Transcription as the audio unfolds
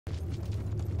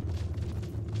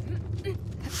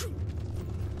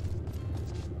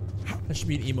That should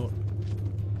be an emote.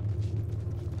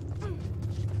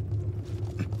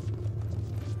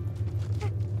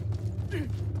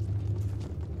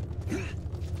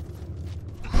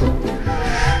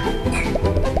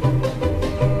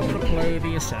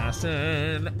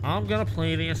 Assassin. I'm gonna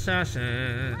play the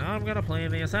assassin. I'm gonna play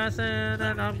the assassin,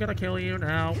 and I'm gonna kill you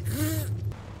now.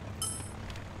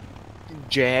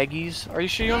 Jaggies? Are you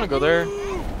sure you want to go there?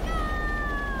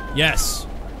 Yes.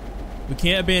 We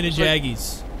can't abandon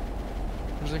Jaggies.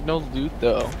 There's like no loot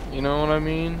though. You know what I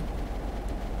mean?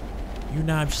 You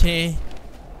know what I'm saying?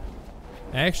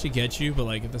 I actually get you, but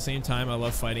like at the same time, I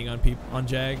love fighting on people on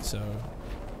Jag. So.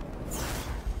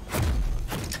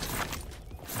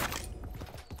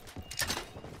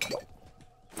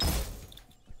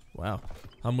 Wow.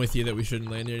 I'm with you that we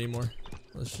shouldn't land here anymore.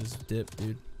 Let's just dip,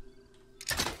 dude.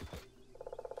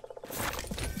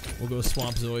 We'll go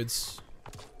Swamp Zoids.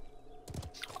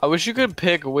 I wish you could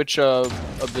pick which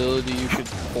ability you could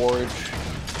forge.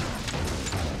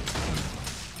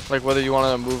 Like whether you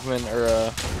wanted a movement or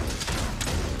a...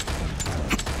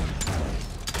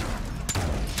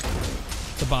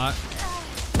 The bot.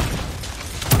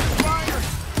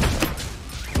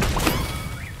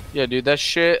 Yeah, dude, that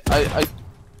shit,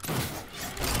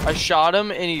 I shot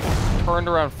him and he turned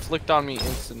around, flicked on me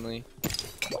instantly.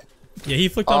 Yeah, he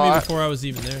flicked on me before I was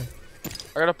even there.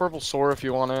 I got a purple sword if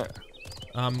you want it.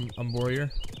 I'm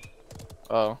warrior.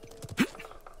 Oh.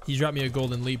 He dropped me a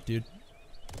golden leap, dude.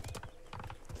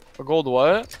 A gold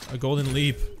what? A golden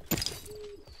leap.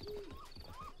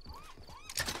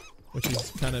 Which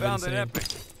is kind of insane. Epic.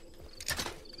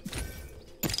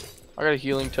 I got a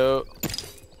healing tote.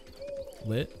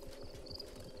 Lit.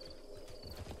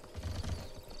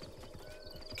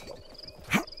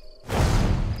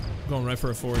 Going right for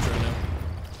a forge right now.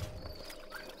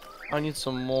 I need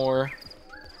some more.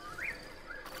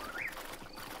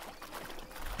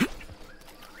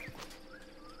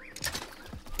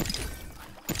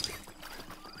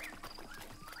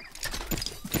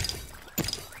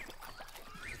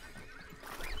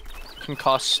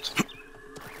 Concussed.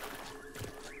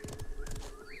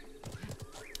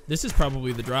 This is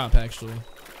probably the drop, actually.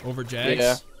 Over Jags.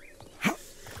 Yeah.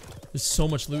 There's so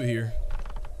much loot here.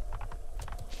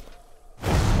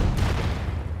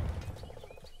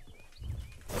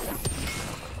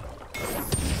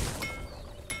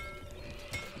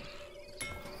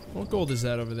 What gold is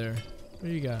that over there? What do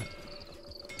you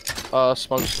got?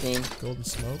 Smoke screen. Golden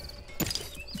smoke.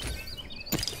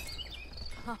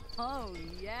 Oh,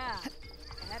 yeah.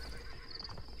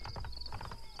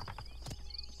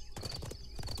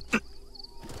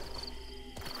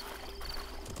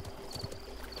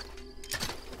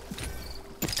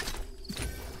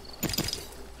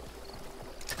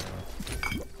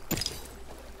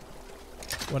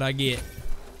 What'd I get?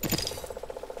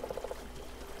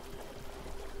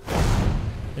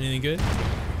 Anything good?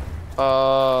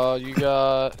 You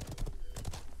got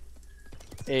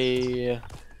a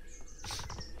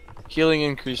healing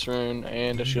increase rune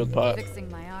and a shield pot.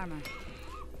 Fixing my armor.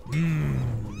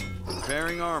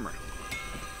 Repairing armor.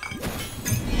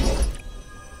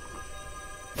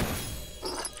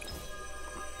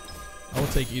 I will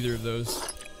take either of those.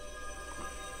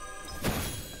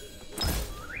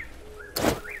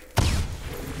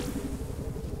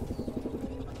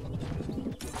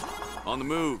 On the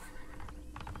move.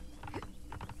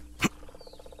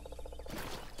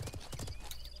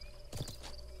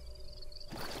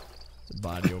 There's a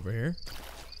body over here.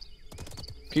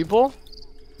 People?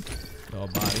 No,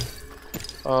 body.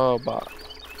 Oh, bot.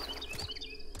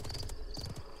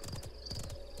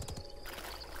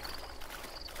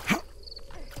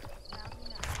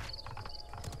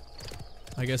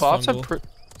 I guess Bots fungal. have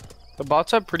the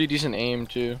bots have pretty decent aim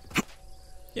too.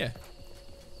 Yeah.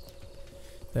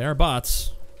 They are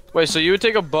bots. Wait, so you would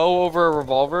take a bow over a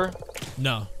revolver?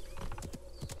 No.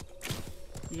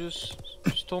 You just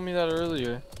told me that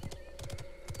earlier.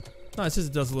 No, it says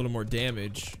it does a little more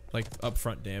damage, like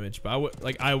upfront damage. But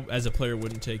I as a player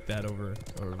wouldn't take that over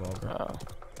a revolver. Oh.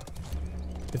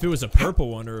 If it was a purple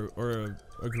one or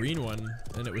a green one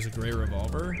and it was a gray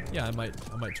revolver, yeah, I might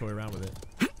toy around with it.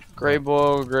 Gray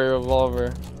bow, gray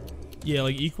revolver. Yeah,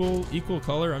 like equal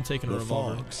color. I'm taking a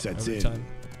revolver every time.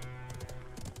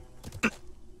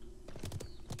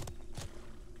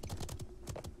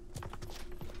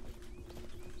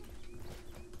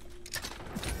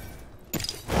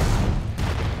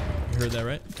 You heard that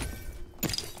right?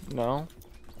 No.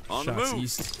 On the Shots move.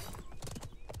 east.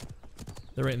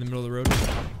 They're right in the middle of the road.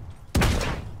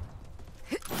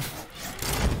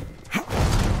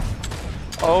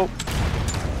 Oh.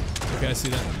 Okay, I see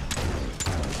that.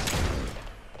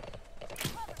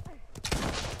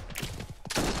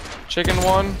 Chicken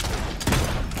one.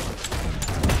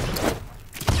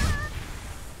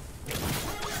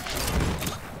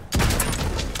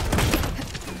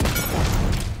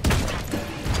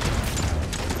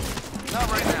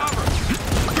 Not right now.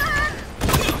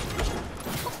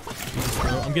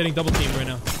 Bro, I'm getting double teamed right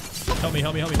now. Help me,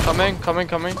 help me, help me. Coming.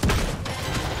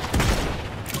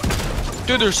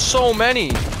 Dude, there's so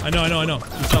many. I know.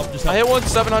 Just help, I hit one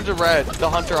 700 red. The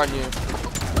hunter on you.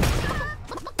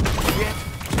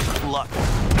 Luck.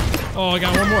 Oh, I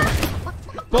got one more.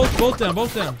 Both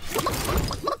down.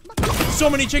 So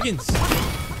many chickens.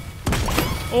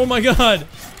 Oh my god.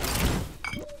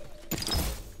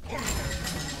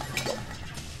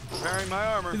 Repairing my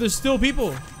armor. Dude, there's still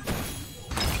people.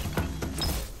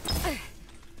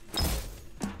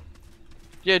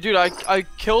 Yeah, dude, I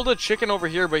killed a chicken over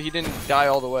here, but he didn't die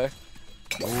all the way.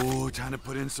 Oh, time to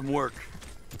put in some work.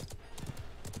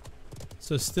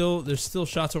 So there's still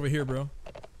shots over here, bro.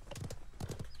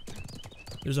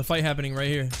 There's a fight happening right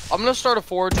here. I'm gonna start a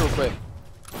forge real quick.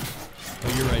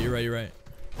 Oh, you're right.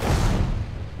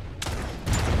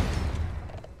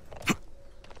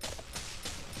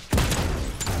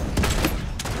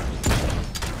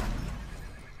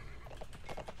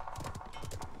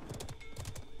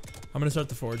 I'm gonna start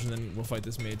the forge and then we'll fight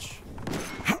this mage.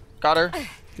 Got her.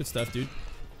 Good stuff, dude.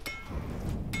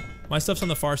 My stuff's on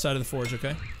the far side of the forge,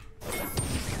 okay?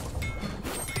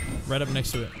 Right up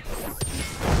next to it.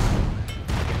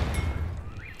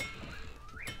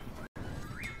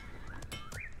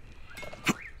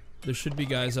 There should be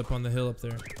guys up on the hill up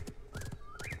there.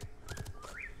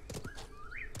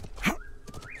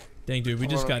 Dang, dude, we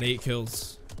just got 8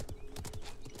 kills.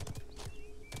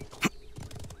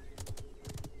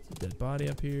 Dead body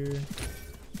up here.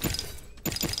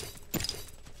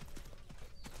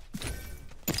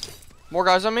 More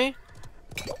guys on me?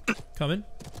 Coming.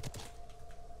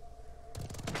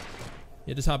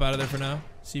 Yeah, just hop out of there for now.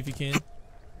 See if you can.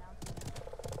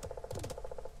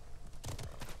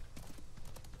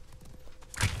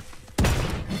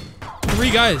 Three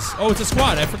guys. Oh, it's a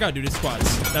squad. I forgot, dude. It's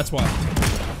squads. That's why.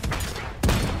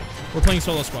 We're playing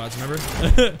solo squads, remember?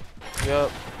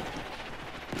 Yep.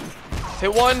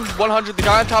 Hit 100. The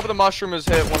guy on top of the mushroom is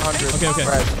hit 100. Okay.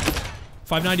 Right.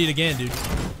 590 it again, dude.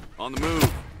 On the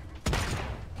move.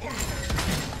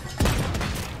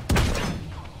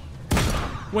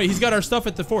 Wait, he's got our stuff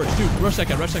at the forge, dude. Rush that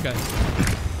guy.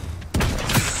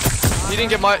 He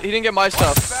didn't get my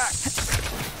stuff. Back.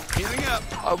 Healing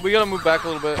up. We gotta move back a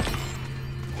little bit.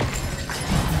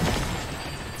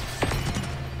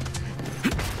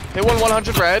 Hit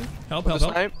 100 red. Help.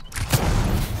 Snipe.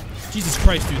 Jesus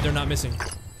Christ, dude. They're not missing.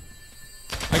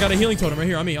 I got a healing totem right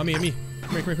here. On me. Come here.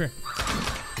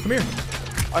 Come here.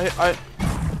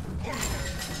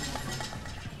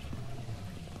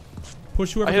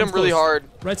 Push whoever I hit him comes really close. hard.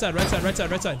 Right side.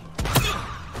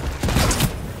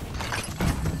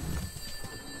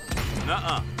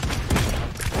 Nuh-uh.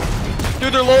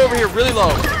 Dude, they're low over here. Really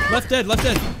low. Left dead.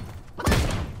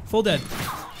 Full dead.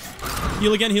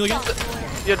 Heal again.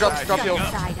 Yeah, drop heal.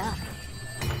 Side up.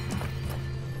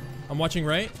 I'm watching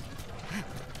right.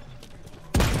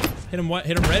 Hit him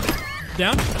red.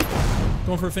 Down.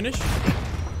 Going for a finish.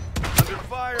 Under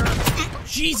fire.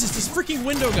 Jesus, this freaking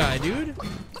window guy, dude.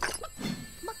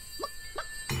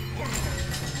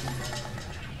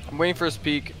 I'm waiting for his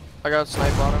peak. I got a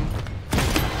snipe on him.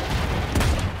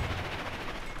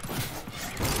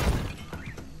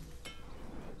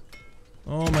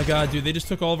 Oh my god, dude. They just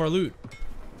took all of our loot.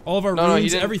 All of our No, he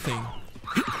runes, didn't. everything.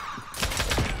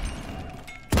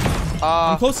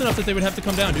 I'm close enough that they would have to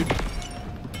come down, dude.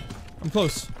 I'm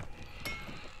close.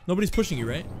 Nobody's pushing you,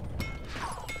 right?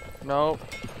 No.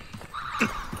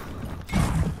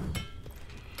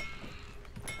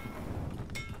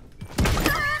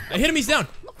 I hit him, he's down.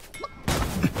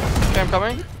 Okay, I'm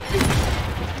coming.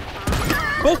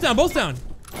 Both down.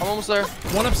 I'm almost there.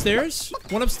 One upstairs.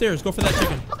 Go for that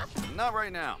chicken. Not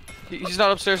right now. He's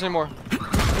not upstairs anymore.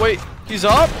 Wait, he's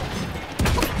up?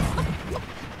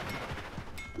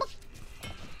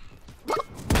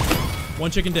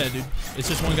 One chicken dead, dude. It's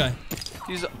just one guy.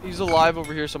 He's alive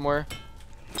over here somewhere.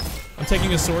 I'm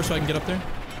taking a sword so I can get up there.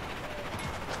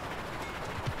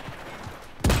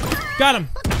 Got him.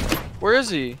 Where is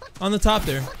he? On the top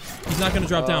there. He's not gonna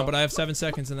drop down, but I have 7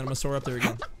 seconds and then I'm gonna soar up there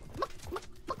again.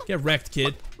 Get wrecked,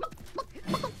 kid.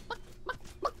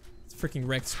 It's freaking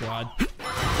wrecked, squad.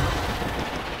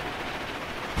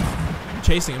 I'm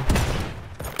chasing him.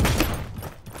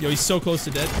 Yo, he's so close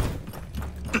to dead.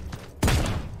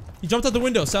 He jumped out the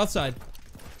window, south side.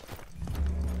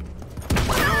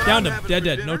 Downed him.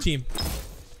 Dead. No team.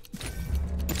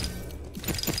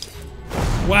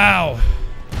 Wow.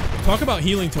 Talk about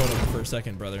healing totem for a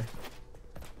second, brother.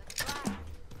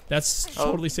 That's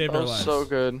totally saved our lives. So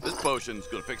good. This potion's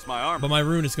gonna fix my armor. But my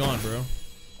rune is gone, bro.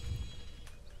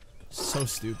 So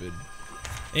stupid.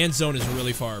 And zone is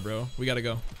really far, bro. We gotta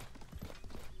go.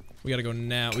 We gotta go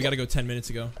now. We gotta go 10 minutes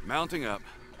ago. Mounting up.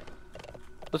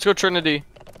 Let's go Trinity.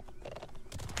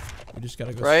 We just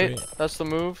gotta go right? straight. That's the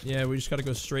move. Yeah, we just gotta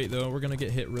go straight though. We're gonna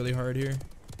get hit really hard here.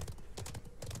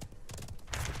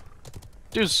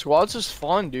 Dude, squads is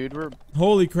fun, dude. We're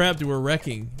Holy crap, dude, we're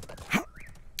wrecking.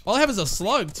 All I have is a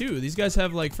slug too. These guys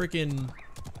have like freaking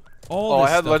all Oh, this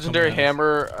I had stuff legendary coming at us.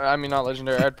 hammer. I mean, not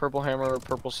legendary. I had purple hammer or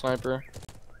purple sniper.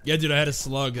 Yeah, dude, I had a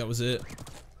slug. That was it.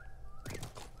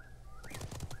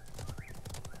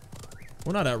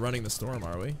 We're not outrunning the storm,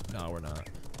 are we? No, we're not.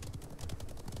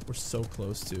 We're so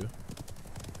close to.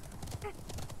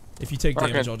 If you take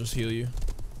damage, I'll just heal you.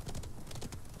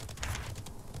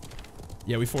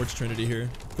 Yeah, we forged Trinity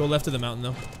here. Go left of the mountain,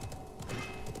 though.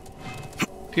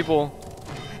 People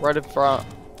right in front.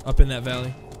 Up in that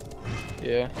valley.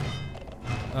 Yeah.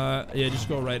 Yeah, just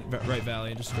go right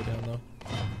valley and just go down low.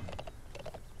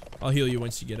 I'll heal you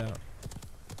once you get out.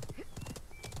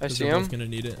 I see him. Gonna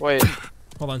need it. Wait.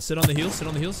 Hold on, sit on the heels. Sit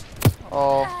on the heels.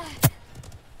 Oh.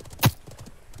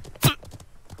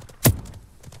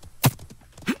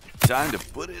 Time to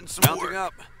put in some mounting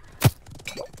up.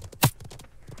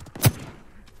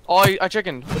 Oh, I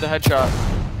chickened with a headshot.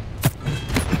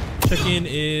 Check-in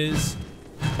is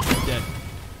dead.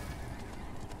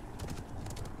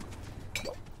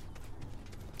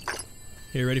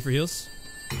 Here, ready for heals?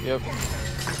 Yep.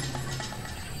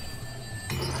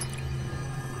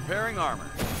 Repairing armor.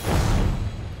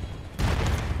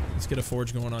 Let's get a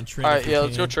forge going on Trin. Alright, yeah,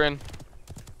 let's go Trin.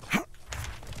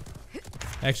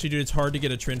 Actually, dude, it's hard to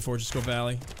get a Trin forge. Just go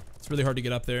Valley. It's really hard to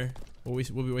get up there. We'll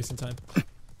be wasting time.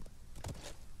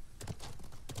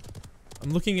 I'm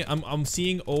looking at. I'm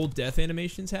seeing old death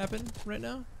animations happen right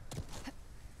now.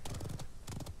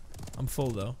 I'm full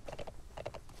though.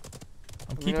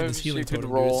 I'm keeping this healing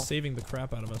totem. Dude. It's saving the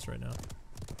crap out of us right now.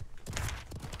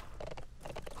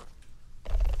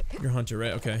 You're Hunter,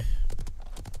 right? Okay.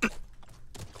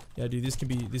 Yeah, dude, this could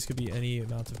be any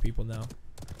amount of people now.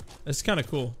 It's kind of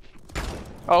cool.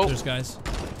 Oh, there's guys.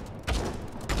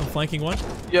 I'm flanking one.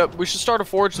 Yep, we should start a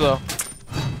forge though.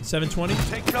 720.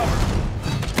 Take cover.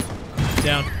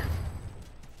 Down.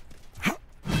 Alright,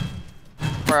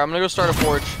 I'm gonna go start a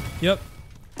forge. Yep.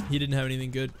 He didn't have anything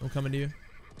good. I'm coming to you.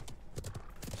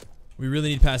 We really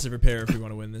need passive repair if we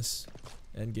want to win this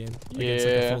end game against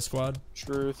like a full squad.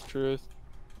 Truth, truth.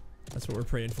 That's what we're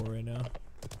praying for right now.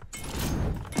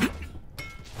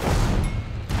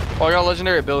 Oh, I got a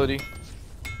legendary ability.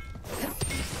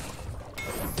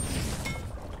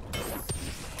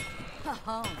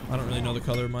 I don't really know the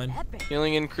color of mine.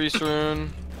 Healing increase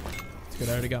rune. It's good,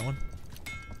 I already got one.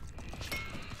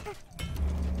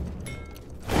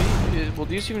 Will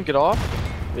these even get off?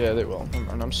 Yeah, they will.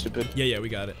 I'm stupid. Yeah, we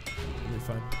got it. We'll be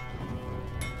fine.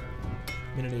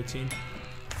 Minute 18.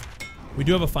 We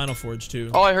do have a final forge too.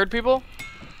 Oh, I heard people.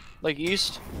 Like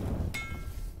east.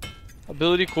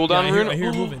 Ability cooldown rune. I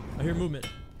hear movement. I hear movement.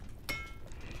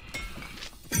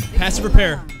 Passive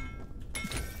repair.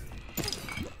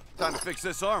 Time to fix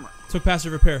this armor. Took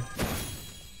passive repair.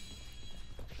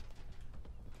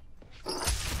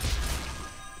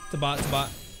 It's a bot. It's a bot.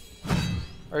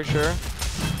 Are you sure?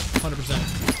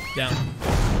 100%. Down.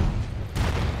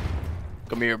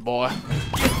 Come here, boy.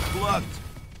 Plugged.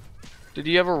 Did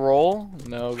he ever roll?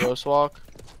 No, ghost walk.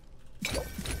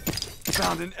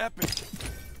 Found an epic.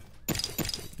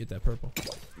 Get that purple.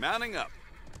 Mounting up.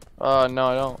 No,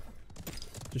 I don't.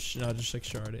 Just like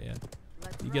shard it, yeah.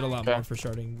 You get a lot more for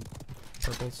sharding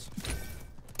purples.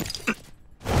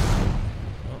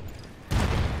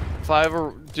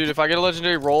 If I get a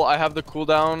legendary roll, I have the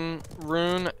cooldown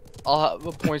rune. I'll have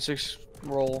a 0.6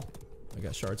 roll. I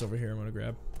got shards over here I'm gonna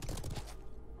grab.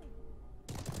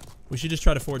 We should just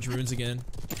try to forge runes again.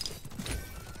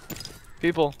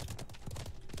 People.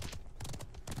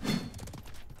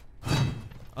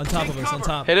 On top of us, on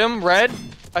top. Hit him, red.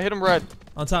 I hit him red.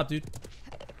 On top, dude.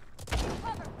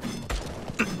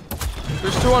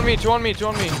 There's two on me, two on me, two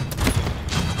on me.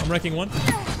 I'm wrecking one.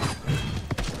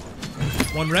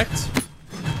 One wrecked.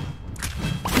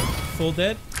 Full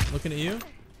dead. Looking at you.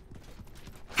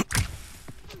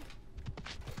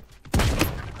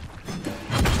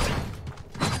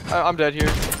 I'm dead here.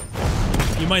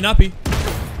 You might not be.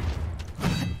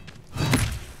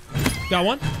 Got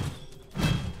one.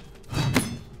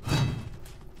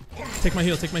 Take my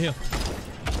heal, take my heal.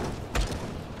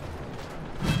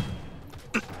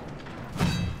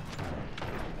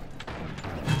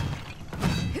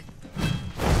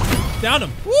 Downed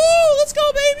him. Woo! Let's go,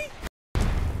 baby.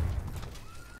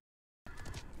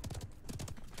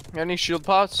 Got any shield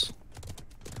pots?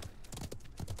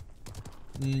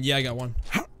 Yeah, I got one.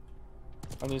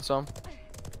 I need some.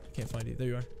 Can't find you. There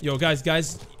you are. Yo,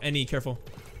 guys, any careful.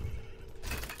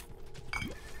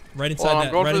 Right inside I'm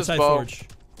that. going Right for this inside bow. Forge.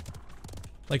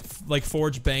 Like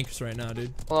Forge banks right now,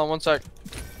 dude. Hold on 1 sec.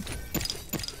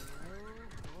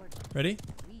 Ready?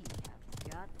 We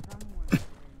have got some work to do.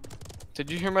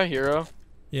 Did you hear my hero?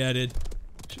 Yeah, I did.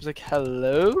 She was like,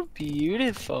 hello,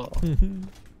 beautiful.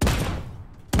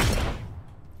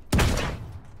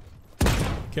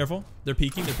 Careful. They're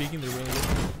peeking. They're really good.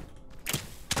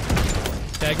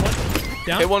 Tag one.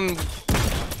 Down. Hit one.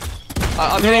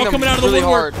 I'm They're hitting all them coming out of the really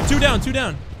woodwork. hard. Two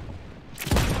down.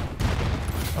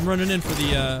 I'm running in for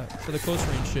the close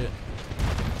range shit.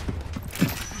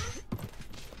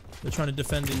 They're trying to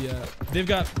defend the. They've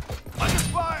got. Under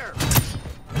fire.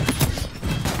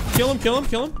 Kill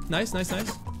him. Nice.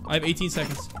 I have 18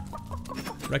 seconds.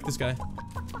 Wreck this guy.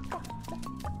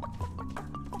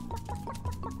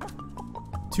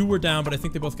 2 were down, but I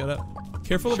think they both got up.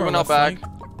 Careful of our Shooting out left back.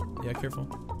 flank. Yeah, careful.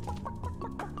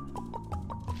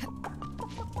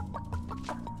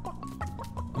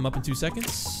 I'm up in 2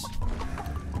 seconds.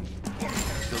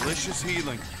 Delicious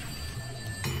healing.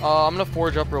 I'm gonna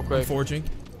forge up real I'm quick. forging.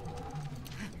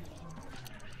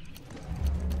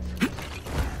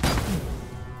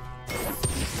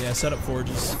 Yeah, set up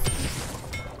forges.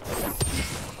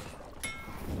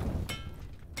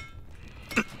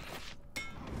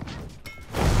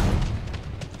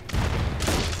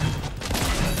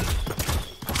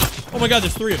 Oh my god,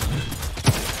 there's 3 of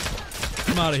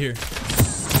them. I'm out of here.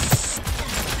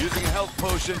 Using a health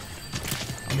potion.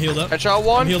 I'm healed up. Headshot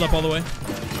one. I'm healed up all the way.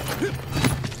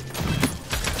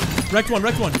 Wrecked one.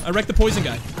 I wrecked the poison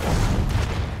guy.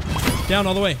 Down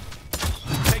all the way.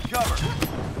 Take cover.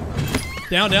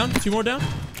 Down. 2 more down.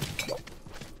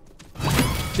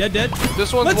 Dead.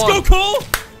 This one's Let's one. go, Cole!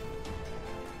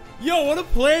 Yo, what a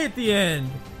play at the end.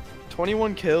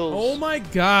 21 kills. Oh my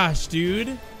gosh,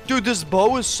 dude. Dude, this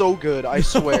bow is so good, I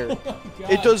swear. Oh my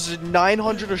God. It does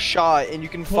 900 a shot, and you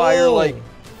can fire Cole. like...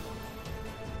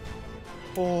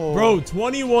 Oh. Bro,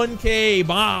 21k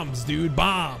bombs, dude.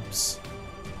 Bombs.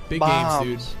 Big games,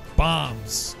 dude.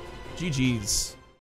 Bombs. Bombs. GG's.